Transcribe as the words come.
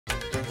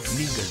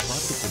நீங்கள்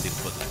பார்த்துக்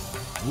கொண்டிருப்பது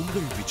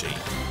உங்கள் Vijay.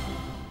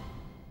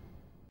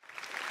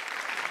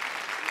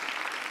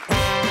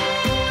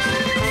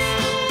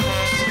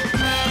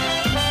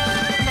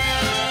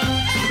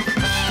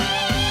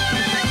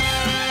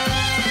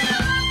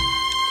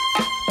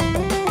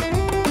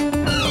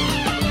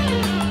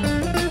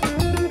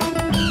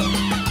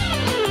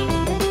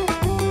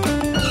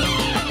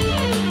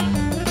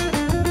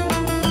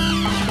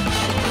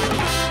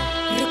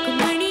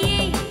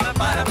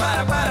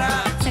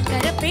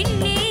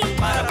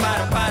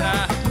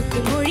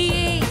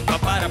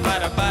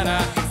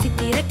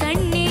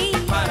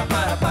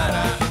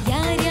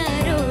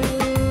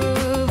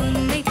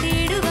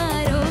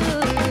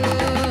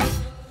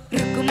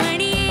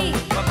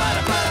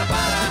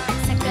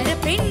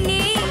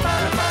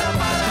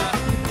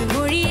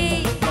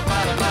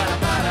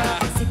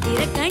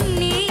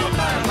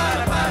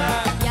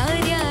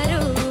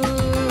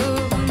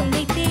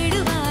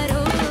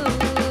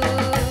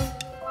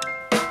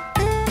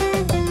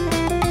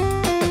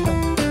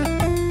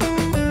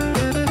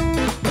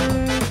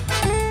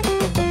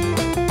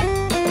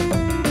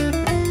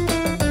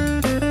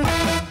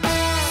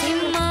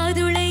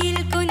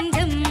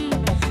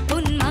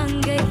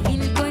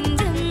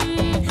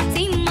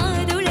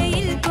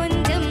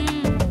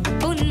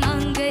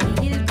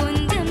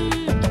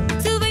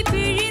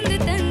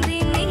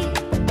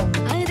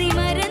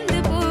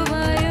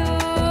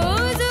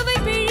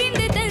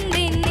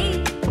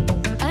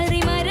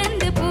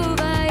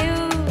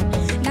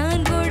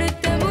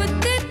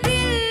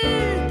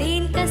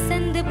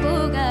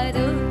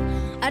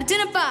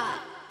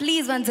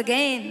 Once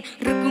again,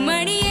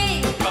 Rukkumaniye,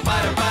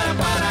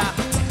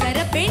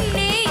 Chakara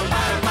Penne,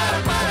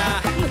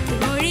 Muthu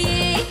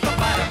Moliye,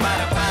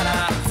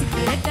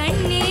 Sithira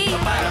Kanne,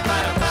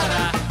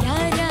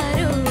 yaar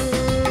yaaro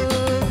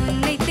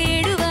unnai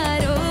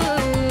theduvaro.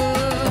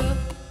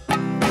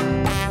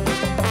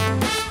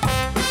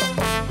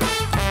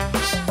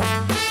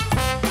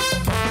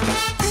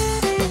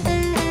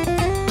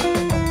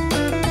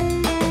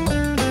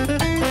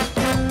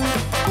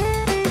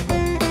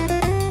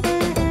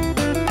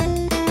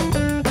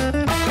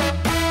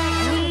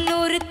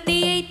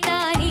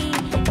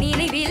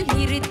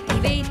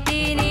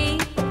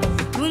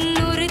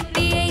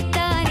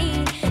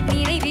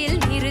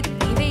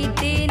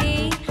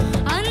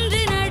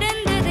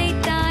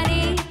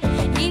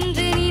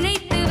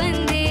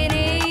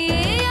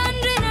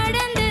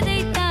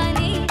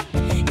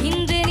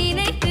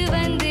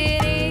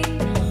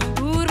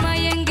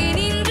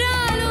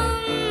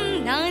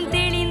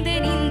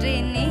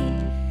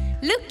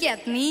 Look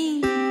at me,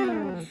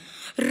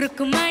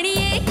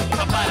 Rukkumaniye,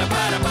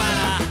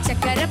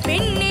 Chakara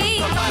Penne,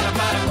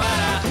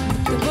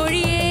 Muthu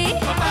Moliye,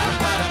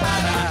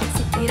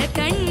 Sithira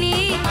Kanne,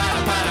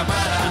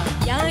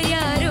 yaar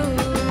yaaro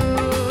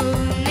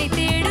unnai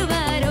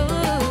theduvaro.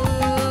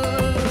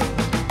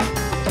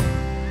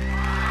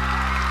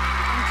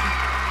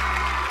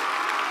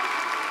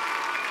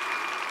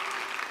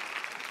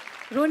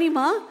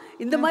 ரோனிமா,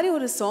 இந்த மாதிரி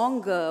ஒரு song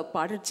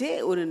பாடிச்சே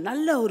ஒரு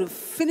நல்ல ஒரு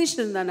ஃபினிஷ்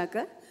இருந்தானாக்க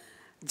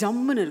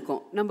ஜம்முன்னு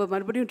இருக்கும். நம்ம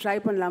மறுபடியும் ட்ரை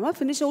பண்ணலாமா?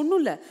 ஃபினிஷ் ஒன்றும்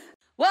இல்லை.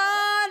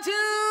 1 2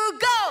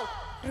 go.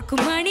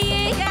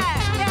 Rukkumaniye,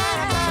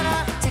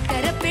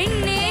 Chakara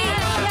Penne,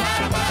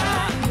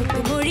 Muthu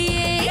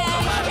Moliye,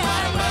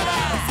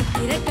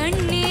 Sithira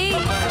Kanne,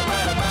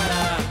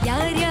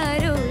 yaar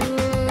yaaro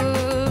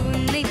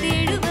unnai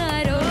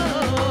theduvaro.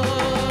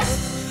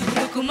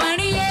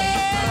 Rukkumaniye,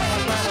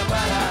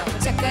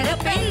 Chakara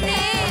Penne,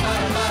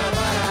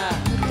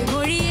 Muthu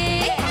Moliye,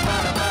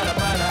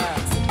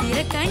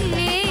 Sithira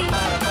Kanne.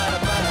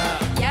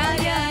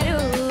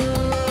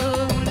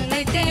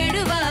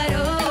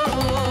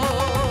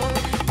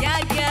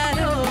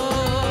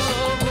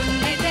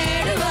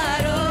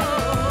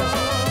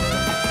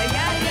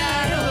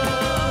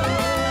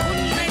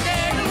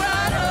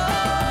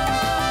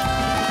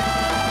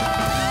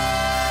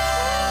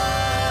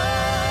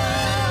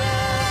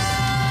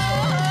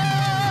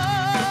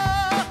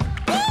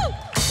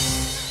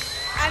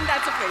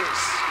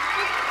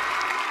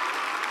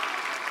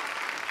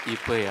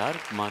 இப்போ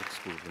யாருக்கு மார்க்ஸ்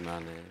கொடுக்குறேன்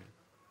நான்?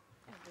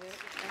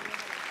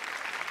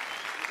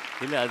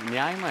 இல்லை, அது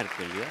நியாயமாக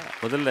இருக்கு இல்லையா?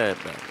 முதல்ல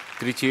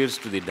 3 cheers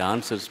to the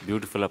dancers.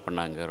 பியூட்டிஃபுல்லாக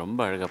பண்ணாங்க, ரொம்ப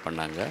அழகாக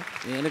பண்ணாங்க.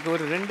 எனக்கு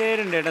ஒரு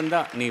 2 இடம்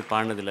தான் நீ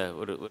பாடினதில்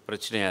ஒரு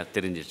பிரச்சனையாக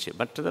தெரிஞ்சிருச்சு.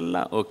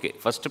 மற்றதெல்லாம் ஓகே.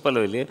 ஃபஸ்ட்டு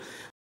பல்லவிலே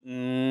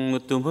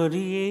முத்து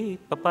மொழியே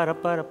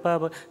பப்பாரப்பா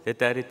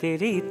தரி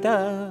தெரித்தா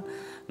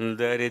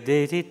தரி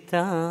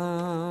தெரித்தா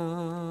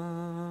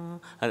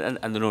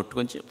அந்த நோட்டு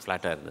கொஞ்சம்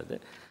ஃப்ளாட்டாக இருந்தது.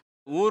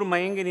 ஊர்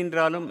மயங்கி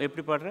நின்றாலும்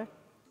எப்படி பாடுற?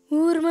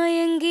 ஊர்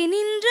மயங்கி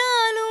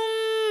நின்றாலும்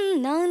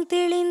நான்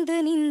தெளிந்து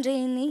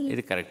நின்றேனே.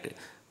 இது கரெக்ட்.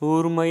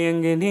 ஊர்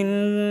மயங்கி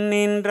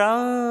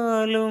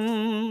நின்றாலும்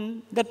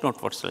that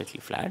not what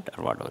slightly flat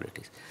R what ever it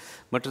is.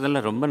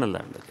 மற்றதெல்லாம் ரொம்ப நல்லா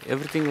இருந்தது.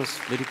 Everything was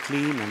very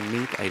clean and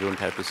NEET. I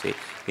don't have to say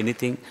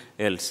anything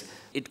else.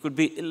 It could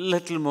be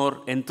little more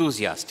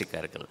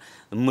என்தூசியாஸ்டிக்காக இருக்கலாம்.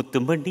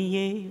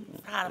 முத்துமணியே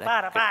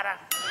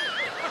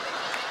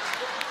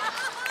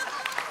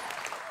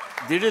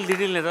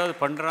திடீர்னு ஏதாவது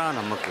பண்ணுறான்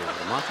நமக்கு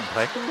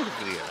பயம்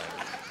கொடுக்குறியா?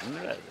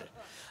 என்னடா இது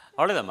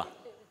அவ்வளோதாம்மா.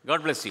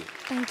 God bless you.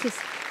 Thank you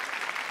sir.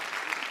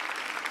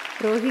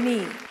 Rohini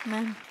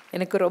ma'am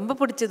எனக்கு ரொம்ப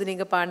பிடிச்சது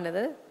நீங்கள்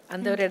பாடினது.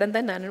 அந்த ஒரு இடம்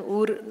தான் நான்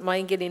ஊர்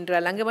மயங்கி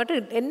நின்றால் அங்கே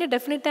மட்டும் என்ன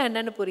டெஃபினட்டாக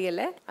என்னன்னு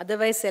புரியலை.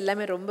 அதர்வைஸ்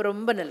எல்லாமே ரொம்ப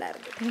ரொம்ப நல்லா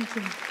இருக்கு.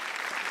 Thank you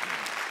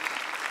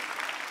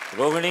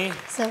Rohini,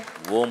 sir.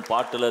 ஓம்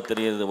பாட்டுல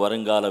தெரியுது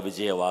வருங்கால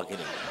விஜய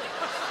வாகினி.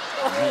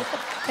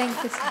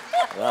 Thank you sir.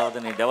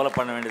 அதாவது நீ டெவலப்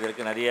பண்ண வேண்டியது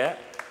இருக்கு நிறைய.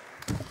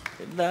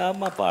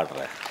 என்னம்மா பாடுற,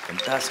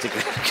 ஃபென்டாஸ்டிக்.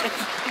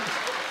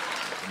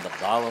 இந்த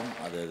பாவம்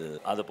அது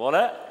அது போல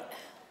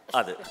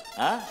அது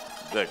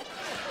குட்.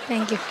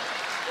 தேங்க்யூ.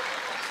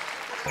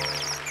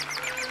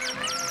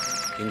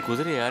 என்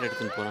குதிரை யார்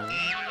எடுத்துன்னு போனாங்க?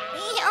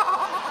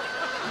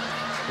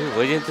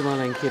 வைஜெயந்தி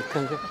மாலா இங்கே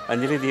இருக்காங்க,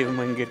 அஞ்சலி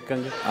தேவமா இங்கே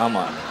இருக்காங்க.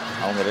 ஆமாம்,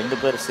 அவங்க 2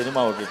 பேர்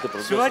சினிமா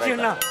விட்டுட்டு சிவாஜி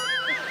அண்ணா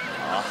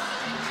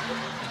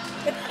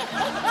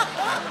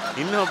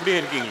இன்னும் அப்படியே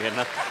இருக்கீங்க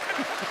என்ன?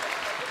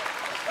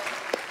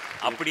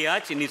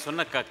 அப்படியாச்சு நீ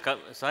சொன்ன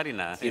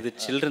சாரிண்ணா, இது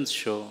சில்ட்ரன்ஸ்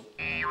ஷோ.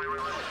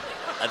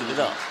 அதுக்கு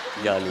தான்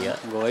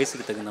ஜாலியாக உங்கள்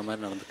வயசுக்கு தகுந்த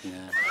மாதிரி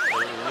நடந்துக்குங்க.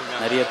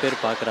 நிறைய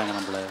பேர் பார்க்குறாங்க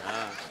நம்மளை.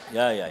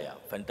 யா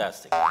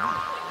ஃபென்டாஸ்டிக்.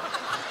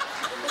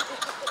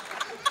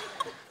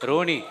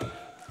 Ronnie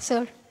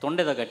sir.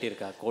 தொண்டை தான்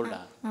கட்டியிருக்கா, கோல்டா?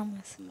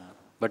 ஆமாம் சார்.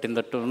 பட்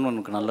இந்த டோன்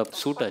உனக்கு நல்லா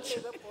சூட் ஆச்சு,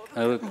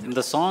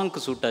 இந்த சாங்க்கு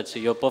சூட் ஆச்சு.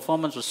 Your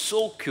performance was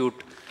so cute.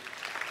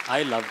 I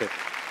loved it.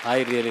 I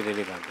really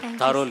love it.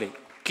 தாரோலி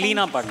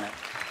க்ளீனாக பாடினேன்.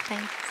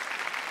 தேங்க்ஸ்.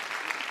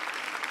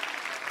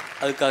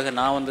 அதுக்காக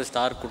நான் வந்து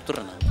ஸ்டார்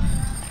கொடுத்துட்றேன் நான்.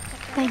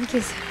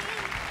 Thank you sir.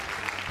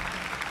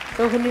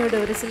 ரோஹிணியோட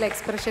ஒரு சில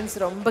எக்ஸ்பிரஷன்ஸ்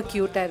ரொம்ப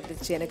க்யூட்டாக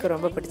இருந்துச்சு, எனக்கு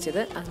ரொம்ப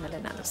பிடிச்சது. அதனால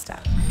நான்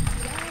ஸ்டார்.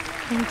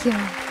 Thank you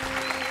ma'am.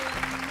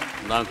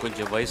 நான்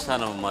கொஞ்சம்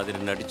வயசானவன் மாதிரி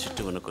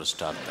நடிச்சுட்டு உனக்கு ஒரு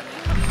ஸ்டார் தான்.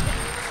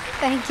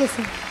 Thank you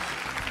sir.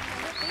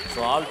 So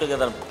all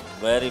together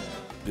very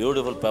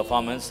beautiful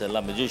performance.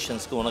 எல்லா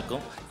மியூசிஷியன்ஸ்க்கு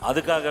உனக்கும்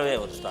அதுக்காகவே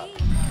ஒரு ஸ்டார்.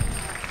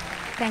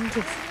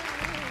 தேங்க்யூ.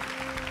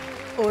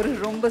 ஒரு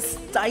ரொம்ப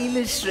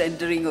stylish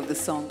rendering of the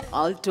song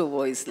Alto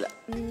வாய்ஸில்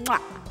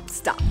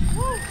ஸ்டார்.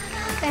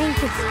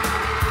 Thank you sir.